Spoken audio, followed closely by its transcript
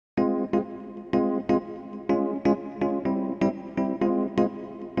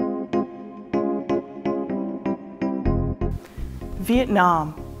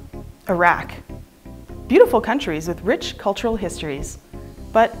Vietnam, Iraq. Beautiful countries with rich cultural histories.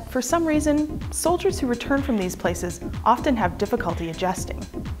 But for some reason, soldiers who return from these places often have difficulty adjusting.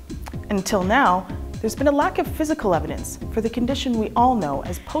 Until now, there's been a lack of physical evidence for the condition we all know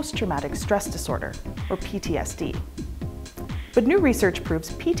as post-traumatic stress disorder, or PTSD. But new research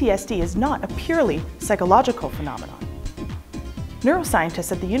proves PTSD is not a purely psychological phenomenon.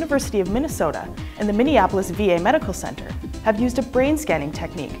 Neuroscientists at the University of Minnesota and the Minneapolis VA Medical Center have used a brain scanning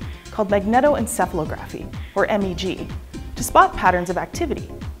technique called magnetoencephalography, or MEG, to spot patterns of activity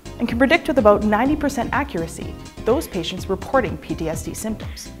and can predict with about 90% accuracy those patients reporting PTSD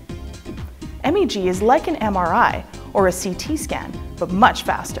symptoms. MEG is like an MRI or a CT scan, but much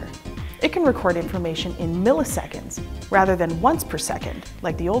faster. It can record information in milliseconds rather than once per second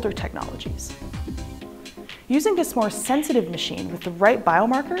like the older technologies. Using this more sensitive machine with the right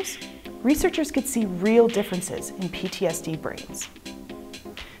biomarkers, researchers could see real differences in PTSD brains.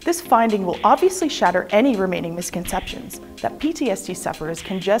 This finding will obviously shatter any remaining misconceptions that PTSD sufferers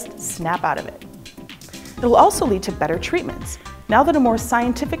can just snap out of it. It will also lead to better treatments, now that a more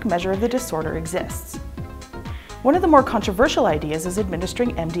scientific measure of the disorder exists. One of the more controversial ideas is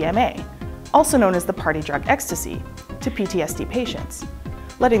administering MDMA, also known as the party drug ecstasy, to PTSD patients,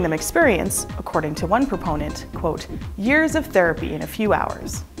 letting them experience, according to one proponent, quote, years of therapy in a few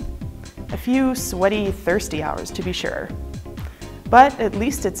hours. A few sweaty, thirsty hours, to be sure. But at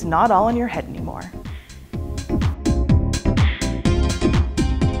least it's not all in your head anymore.